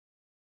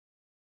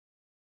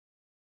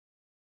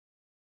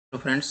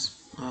Hello friends,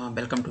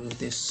 welcome to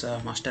this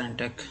Master and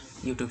Tech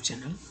YouTube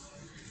channel.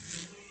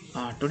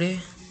 Today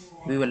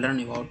we will learn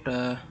about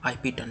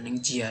IP Tunneling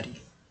GRE.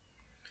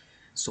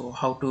 So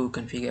how to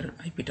configure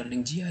IP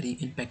Tunneling GRE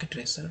in Packet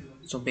Tracer.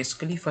 So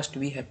basically first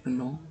we have to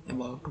know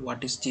about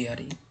what is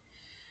GRE.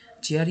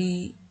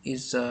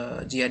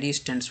 GRE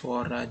stands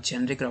for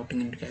Generic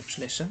Routing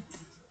Encapsulation.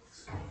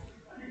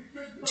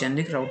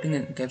 Generic Routing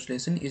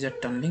Encapsulation is a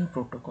tunneling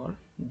protocol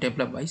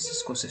developed by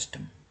Cisco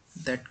system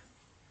that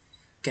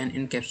can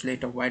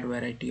encapsulate a wide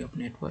variety of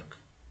network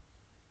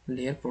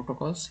layer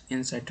protocols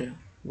inside a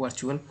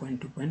virtual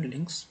point-to-point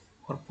links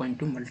or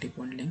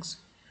point-to-multipoint links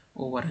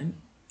over an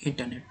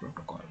internet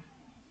protocol.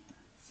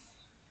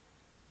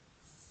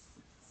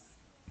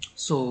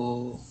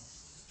 So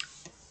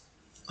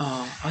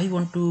I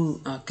want to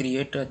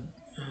create a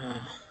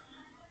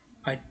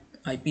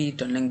IP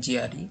tunneling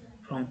GRE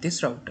from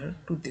this router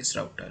to this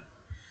router.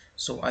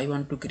 So I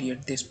want to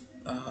create this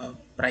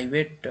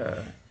private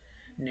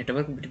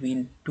network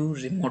between two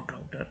remote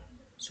router.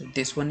 So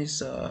this one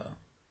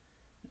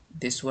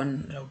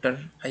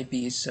router IP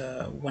is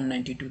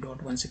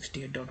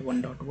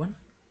 192.168.1.1,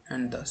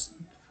 and thus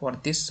for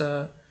this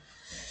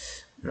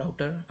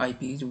router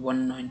IP is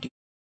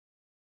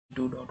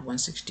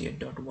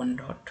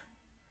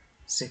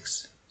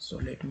 192.168.1.6. So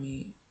let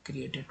me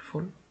create it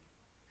full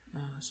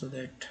so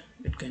that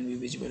it can be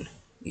visible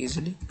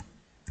easily.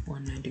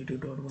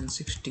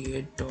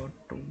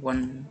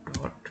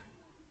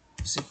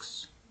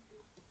 192.168.1.6.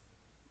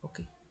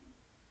 Okay,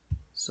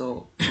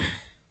 so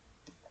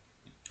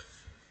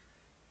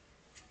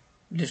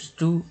let's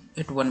do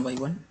it one by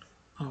one.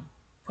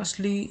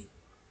 Firstly,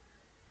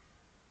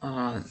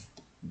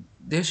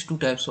 there's two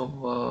types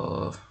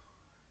of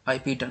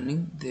IP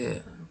tunneling.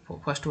 The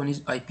first one is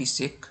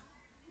IPsec,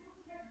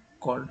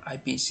 called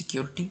IP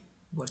security,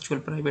 virtual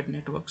private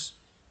networks,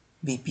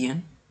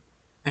 VPN,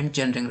 and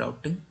generic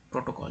routing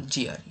protocol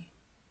GRE.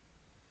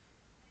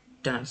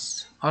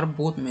 Tunnels are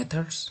both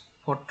methods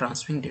for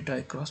transferring data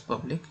across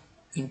public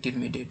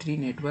intermediary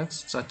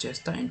networks such as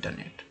the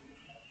internet.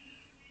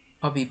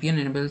 A VPN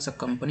enables a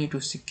company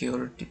to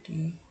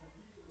securely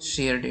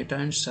share data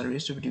and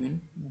service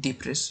between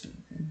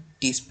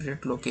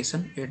disparate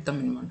locations at the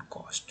minimum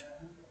cost.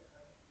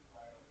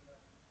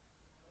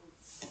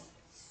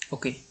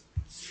 Okay,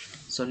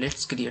 so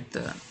let's create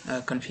the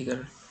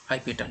configure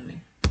IP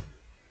tunneling.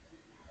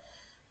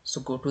 So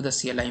go to the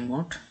CLI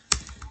mode,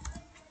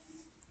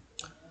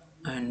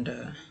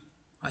 and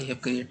I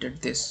have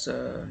created this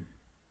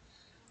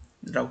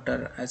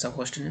router as a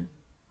host name.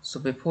 So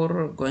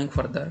before going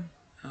further,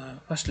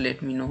 first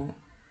let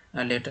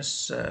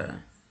us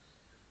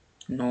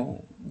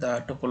know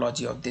the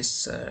topology of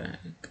this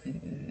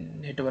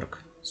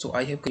network. So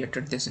I have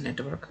created this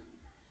network,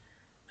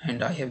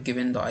 and I have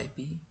given the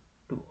IP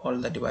to all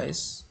the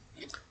devices,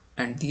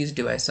 and these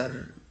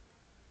devices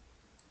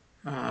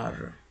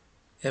are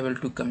able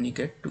to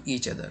communicate to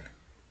each other.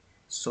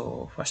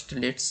 So first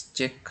let's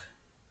check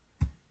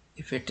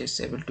if it is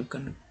able to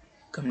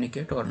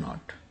communicate or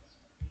not.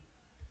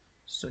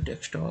 So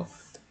desktop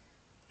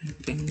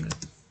ping,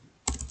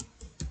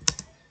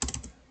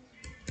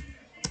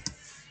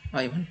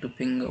 I want to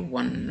ping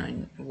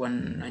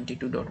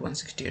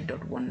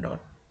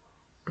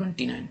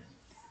 192.168.1.29,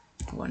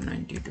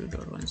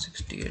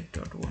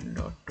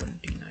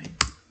 192.168.1.29.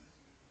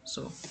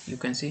 So you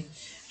can see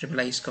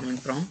reply is coming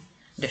from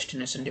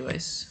destination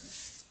device.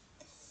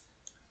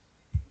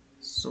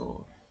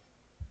 So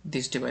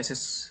this device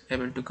is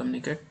able to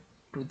communicate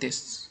to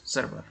this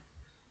server.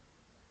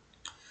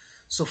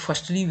 So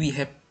firstly we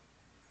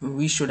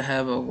should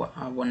have a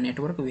one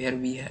network where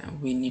we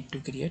need to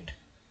create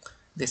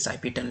this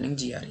IP tunneling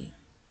GRE.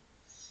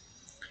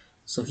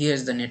 So here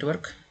is the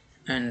network,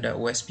 and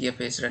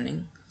OSPF is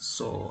running.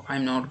 So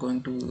I'm not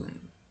going to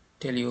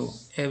tell you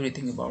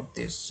everything about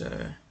this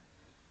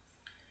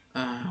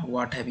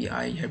what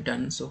I have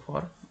done so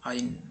far.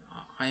 I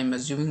am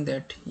assuming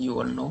that you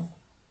all know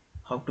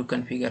how to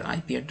configure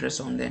IP address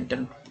on the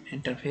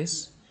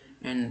interface,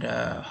 and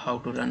how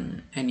to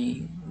run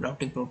any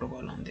routing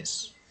protocol on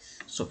this.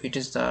 So it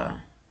is the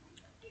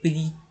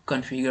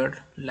pre-configured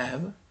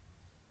lab.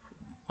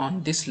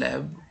 On this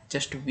lab,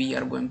 just we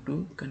are going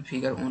to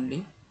configure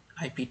only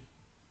IP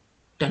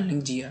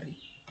tunneling GRE.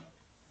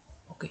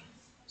 Okay,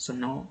 so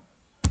now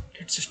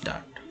let's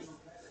start.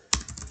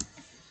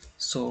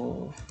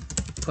 So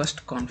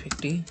first config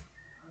t,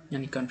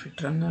 yani config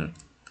tunnel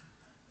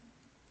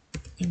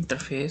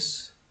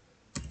interface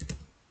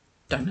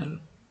tunnel,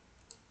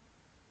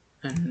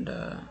 and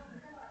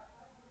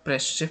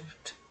press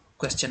shift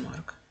question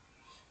mark.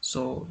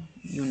 So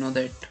you know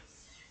that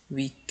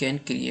we can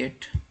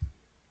create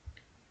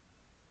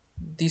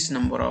this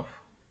number of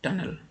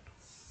tunnel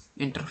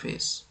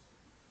interface.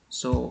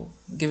 So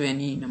give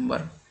any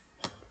number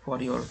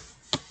for your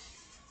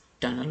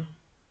tunnel.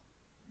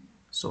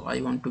 So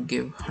I want to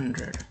give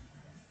 100.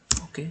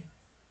 Okay,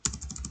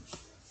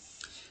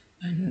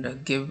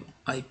 and give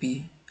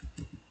IP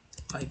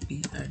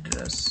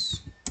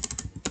address.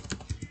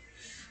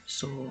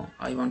 So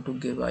I want to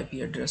give IP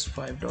address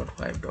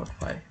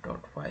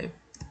 5.5.5.5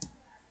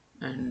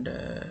 and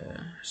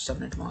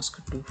subnet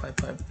mask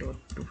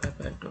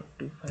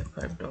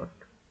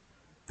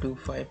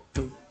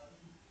 255.255.255.252.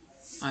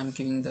 I'm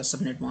giving the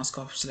subnet mask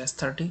of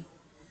 /30.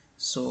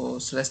 So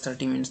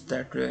 /30 means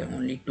that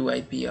only 2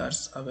 IP are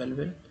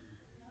available.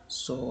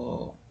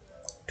 So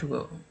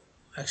to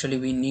actually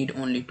we need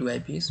only 2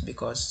 IPs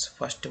because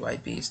first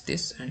IP is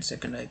this and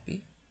second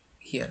IP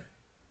here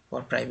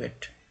for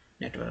private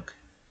network.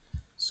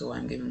 So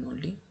I'm giving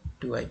only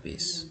 2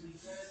 IPs,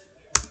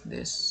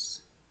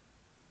 this,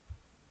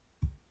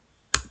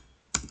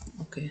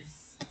 okay,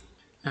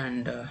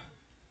 and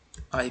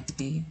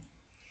IP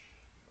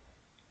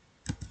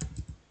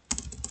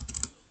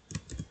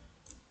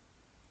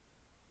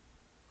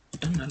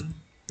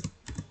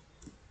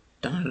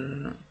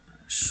tunnel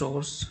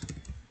source,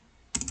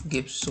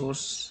 give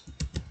source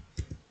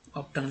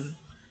of tunnel.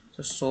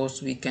 So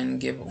source we can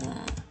give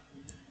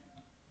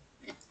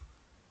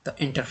the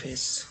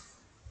interface.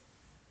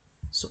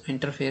 So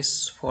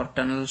interface for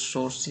tunnel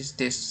source is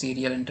this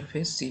serial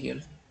interface,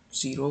 serial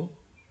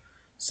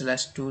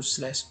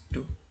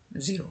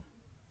 0/2/2/0.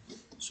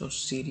 So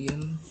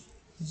serial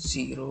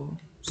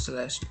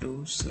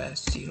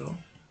 0/2/0,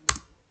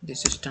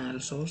 this is tunnel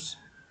source,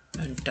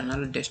 and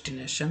tunnel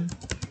destination.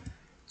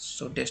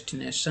 So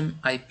destination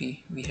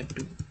IP we have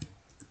to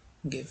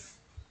give.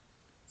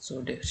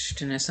 So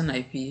destination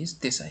IP is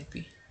this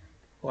IP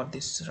for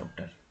this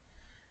router.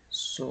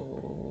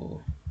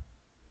 So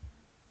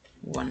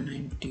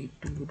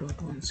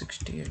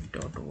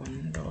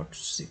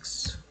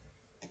 192.168.1.6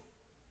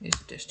 is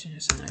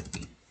destination IP.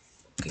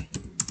 Okay,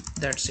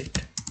 that's it.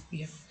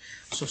 Yeah.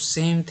 So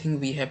same thing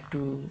we have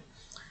to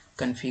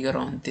configure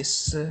on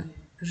this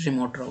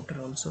remote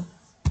router also.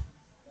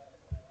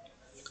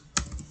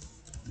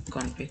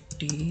 Config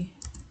T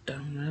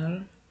terminal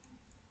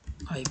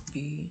IP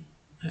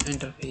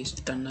interface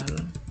tunnel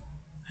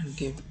and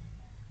give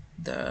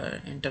the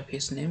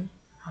interface name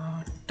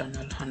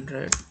tunnel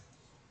 100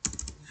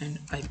 and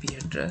IP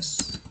address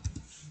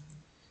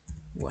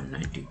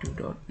 192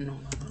 dot no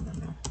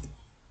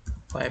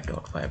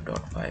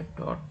 5.5.5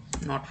 dot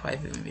not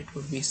 5, it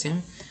would be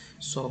same,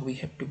 so we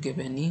have to give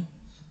any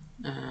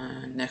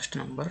next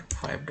number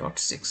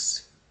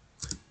 5.6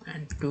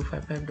 and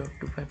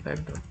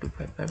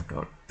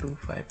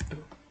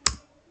 255.255.255.252.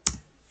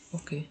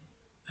 okay,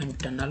 and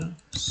tunnel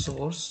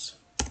source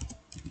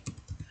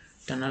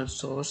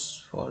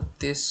for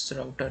this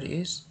router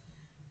is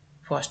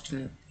fast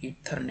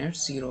Ethernet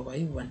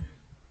 0/1.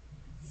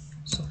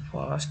 So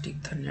fast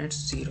Ethernet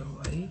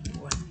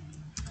 0/1,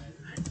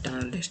 and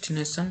tunnel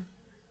destination,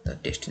 the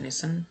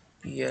destination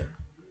peer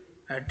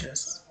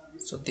address.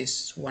 So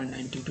this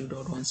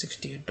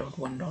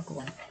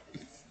 192.168.1.1.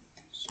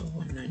 So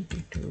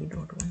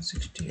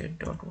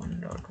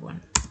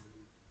 192.168.1.1.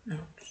 No,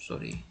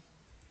 sorry,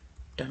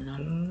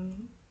 tunnel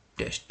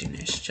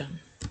destination.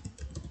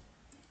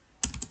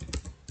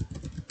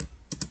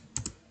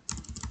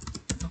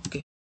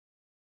 Okay,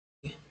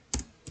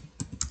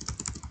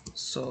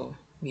 so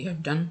we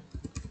have done.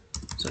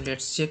 So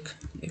let's check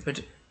if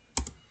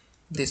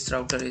this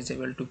router is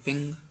able to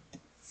ping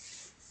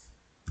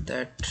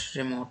that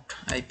remote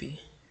IP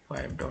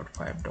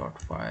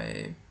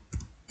 5.5.5.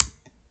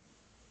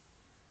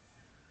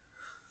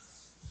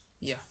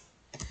 yeah,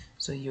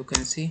 so you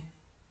can see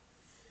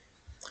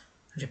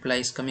reply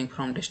is coming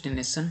from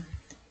destination,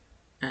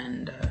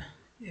 and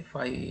if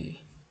I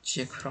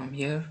check from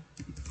here,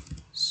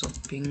 so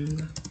ping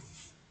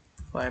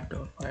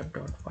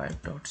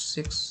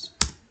 5.5.5.6.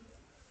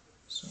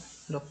 so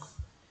look,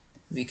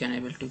 we can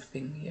able to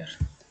ping here.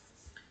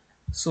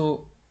 So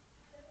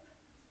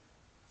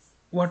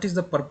what is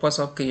the purpose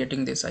of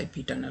creating this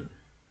IP tunnel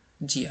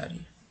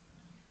GRE?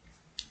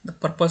 The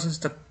purpose is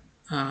the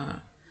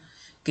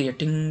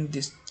creating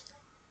this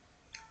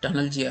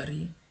tunnel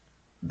GRE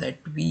that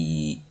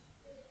we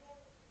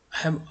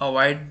have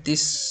avoid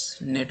this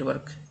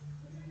network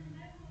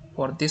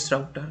for this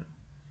router,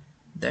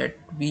 that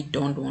we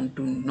don't want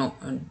to know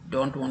and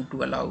don't want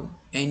to allow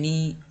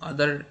any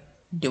other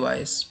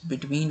device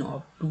between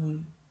of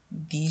two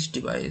these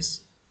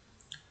devices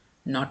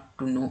not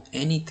to know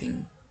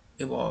anything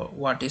about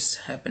what is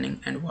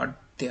happening and what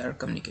they are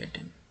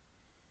communicating.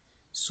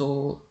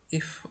 So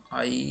if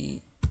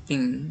I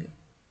ping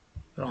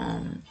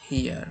from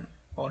here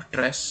or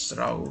trace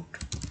route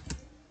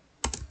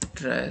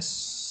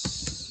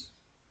trace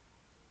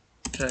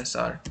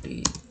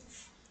RT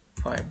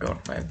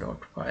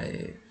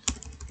 5.5.5,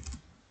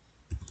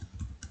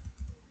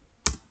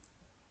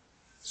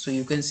 so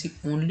you can see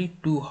only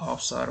two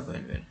hops are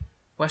available.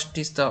 First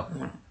is the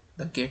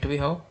gateway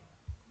hop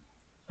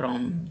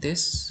from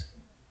this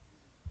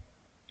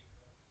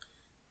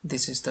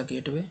is the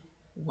gateway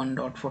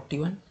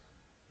 1.41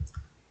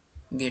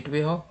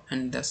 gateway hop,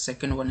 and the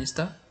second one is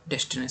the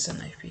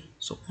destination IP.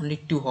 So only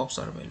two hops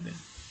are available.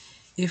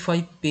 If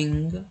I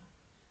ping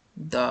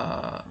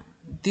the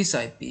this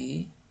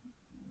IP,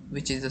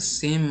 which is the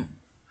same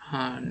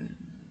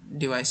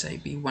device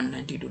IP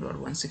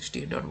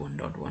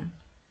 192.168.1.1,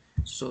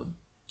 so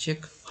check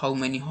how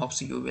many hops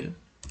you will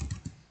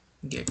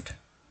get.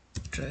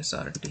 Trace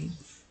rt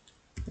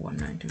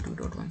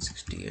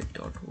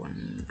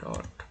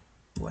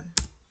 192.168.1.1.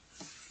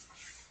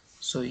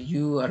 so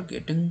you are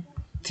getting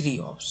three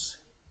hops.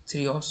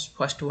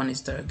 First one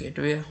is the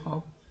gateway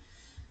hop,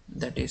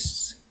 that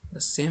is the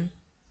same,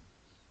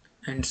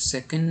 and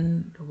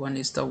second one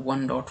is the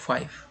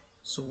 1.5.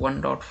 so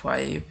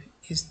 1.5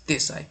 is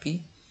this IP.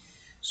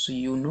 so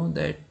you know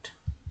that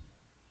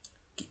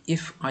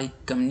if I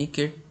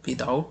communicate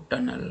without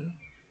tunnel,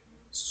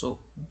 so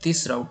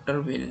this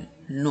router will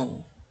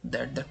know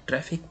that the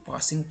traffic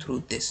passing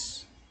through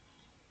this.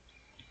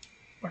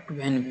 But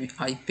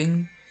I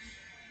ping,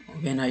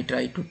 when I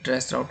try to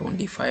trace route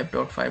only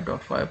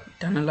 5.5.5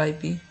 tunnel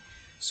IP,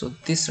 so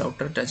this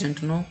router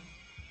doesn't know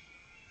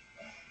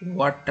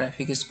what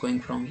traffic is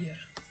going from here.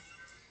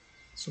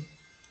 So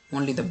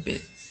only the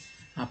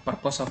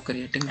purpose of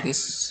creating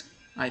this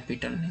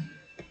IP tunneling.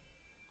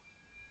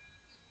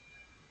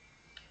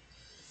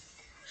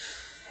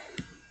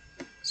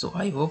 So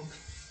I hope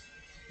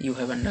you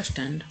have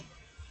understand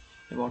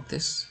about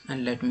this,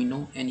 and let me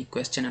know any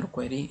question or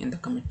query in the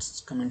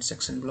comment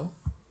section below,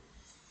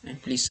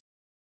 and please